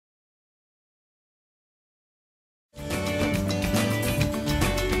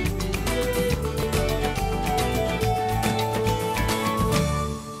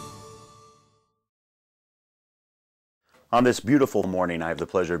On this beautiful morning, I have the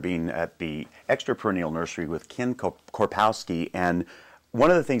pleasure of being at the Extra Perennial Nursery with Ken Korpowski, and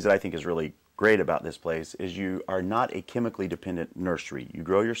one of the things that I think is really great about this place is you are not a chemically dependent nursery. You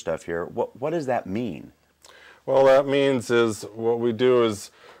grow your stuff here. What does that mean? Well, that means is what we do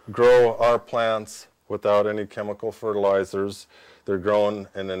is grow our plants without any chemical fertilizers. They're grown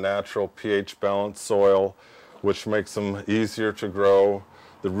in a natural pH balanced soil, which makes them easier to grow.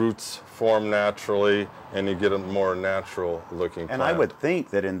 The roots form naturally, and you get a more natural looking plant. And I would think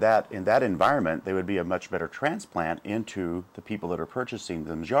that in that environment, they would be a much better transplant into the people that are purchasing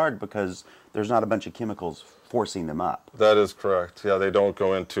them's yard, because there's not a bunch of chemicals forcing them up. That is correct. Yeah, they don't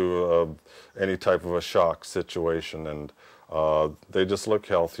go into any type of a shock situation, and they just look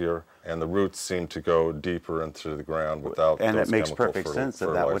healthier, and the roots seem to go deeper into the ground without and those it makes chemical perfect sense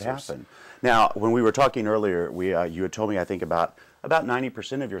that that would fertilizers. happen. Now, when we were talking earlier, you had told me, I think, about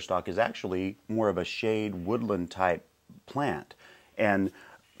 90% of your stock is actually more of a shade woodland type plant. And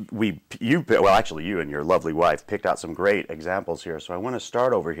you and your lovely wife picked out some great examples here. So I want to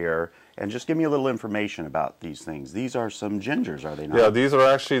start over here and just give me a little information about these things. These are some gingers, are they not? Yeah, these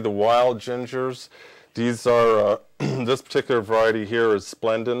are actually the wild gingers. These are, this particular variety here is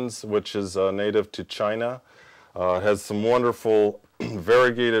Splendens, which is native to China. It has some wonderful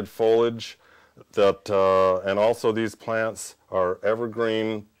variegated foliage that, and also these plants are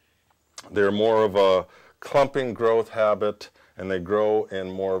evergreen. They're more of a clumping growth habit, and they grow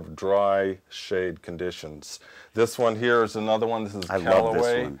in more of dry shade conditions. This one here is another one. This is I Callaway. love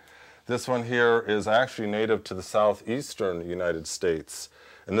this one. This one here is actually native to the southeastern United States.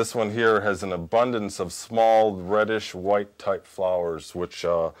 And this one here has an abundance of small reddish white type flowers, which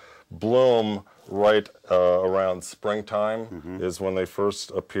bloom right around springtime is when they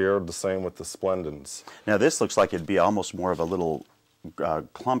first appeared. The same with the Splendens. Now this looks like it'd be almost more of a little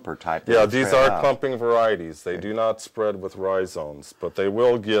clumper type. Yeah, these are clumping varieties. They do not spread with rhizomes, but they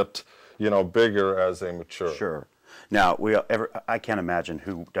will get, bigger as they mature. Sure. Now, I can't imagine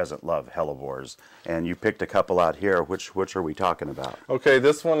who doesn't love hellebores, and you picked a couple out here. Which are we talking about? Okay,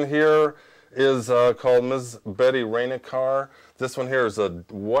 this one here is called Ms. Betty Rainikar. This one here is a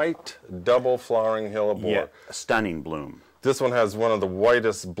white double flowering hellebore. Yeah, a stunning bloom. This one has one of the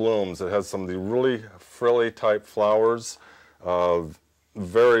whitest blooms. It has some of the really frilly type flowers.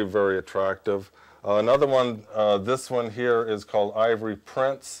 Very, very attractive. Another one, this one here is called Ivory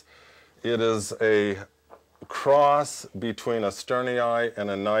Prince. It is a cross between a Sternii and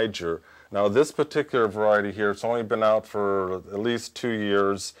a Niger. Now this particular variety here, it's only been out for at least 2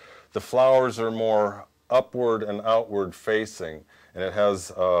 years. The flowers are more upward and outward facing, and it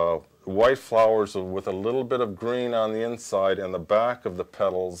has white flowers with a little bit of green on the inside, and the back of the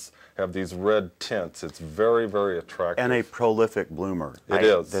petals have these red tints. It's very, very attractive. And a prolific bloomer. It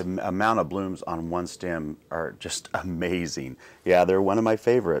is. The amount of blooms on one stem are just amazing. Yeah, they're one of my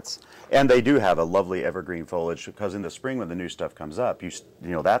favorites. And they do have a lovely evergreen foliage, because in the spring when the new stuff comes up,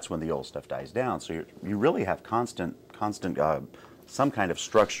 that's when the old stuff dies down. So you really have constant some kind of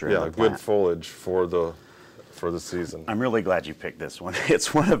structure in the plant. Yeah, good foliage for the season. I'm really glad you picked this one.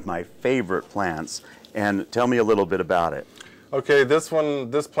 It's one of my favorite plants. And tell me a little bit about it. Okay, this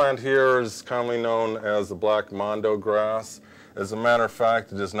plant here is commonly known as the black mondo grass. As a matter of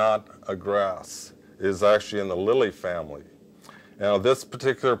fact, it is not a grass. It is actually in the lily family. Now this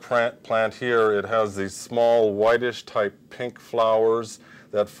particular plant here, it has these small whitish type pink flowers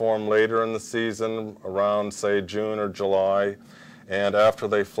that form later in the season, around say June or July. And after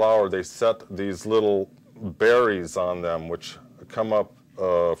they flower, they set these little berries on them, which come up,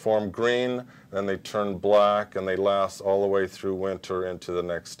 form green, then they turn black, and they last all the way through winter into the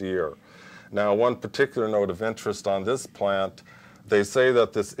next year. Now, one particular note of interest on this plant, they say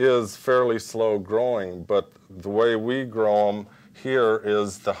that this is fairly slow growing, but the way we grow them here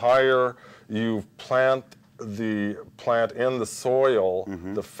is the higher you plant the plant in the soil,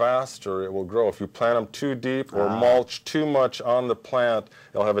 the faster it will grow. If you plant them too deep or mulch too much on the plant,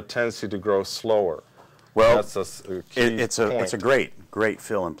 it'll have a tendency to grow slower. Well, that's a key it's a great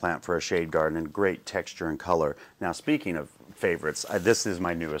fill and plant for a shade garden, and great texture and color. Now, speaking of favorites, this is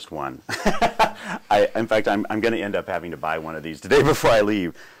my newest one. In fact, I'm going to end up having to buy one of these today before I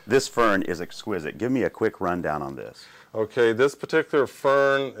leave. This fern is exquisite. Give me a quick rundown on this. Okay, this particular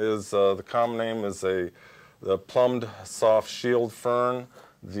fern is, the common name is the plumbed soft shield fern.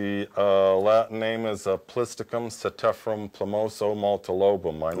 The Latin name is Plisticum Setefrum Plumoso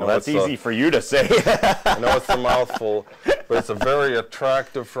Multilobum. I know well, that's easy for you to say. I know it's a mouthful, but it's a very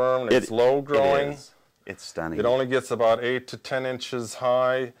attractive fern. It's low growing. It is. It's stunning. It only gets about 8 to 10 inches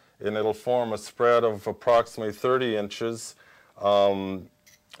high, and it'll form a spread of approximately 30 inches.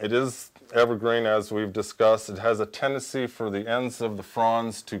 It is evergreen, as we've discussed. It has a tendency for the ends of the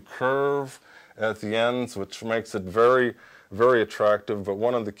fronds to curve at the ends, which makes it very, very attractive. But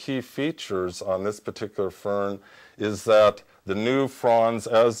one of the key features on this particular fern is that the new fronds,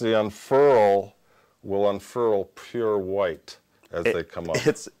 as they unfurl, will unfurl pure white as they come up.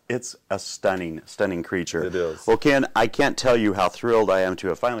 It's a stunning, stunning creature. It is. Well, Ken, I can't tell you how thrilled I am to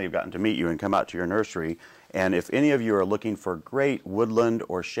have finally gotten to meet you and come out to your nursery. And if any of you are looking for great woodland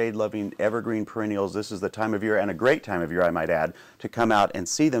or shade-loving evergreen perennials, this is the time of year, and a great time of year, I might add, to come out and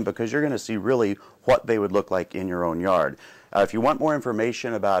see them, because you're going to see really what they would look like in your own yard. If you want more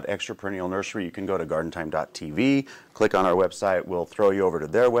information about Extra Perennial Nursery, you can go to gardentime.tv, click on our website. We'll throw you over to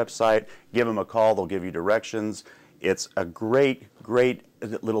their website, give them a call, they'll give you directions. It's a great, great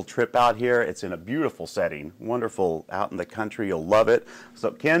little trip out here. It's in a beautiful setting, wonderful out in the country. You'll love it. So,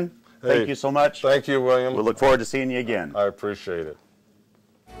 Ken, thank you so much. Thank you, William. We'll look forward to seeing you again. I appreciate it.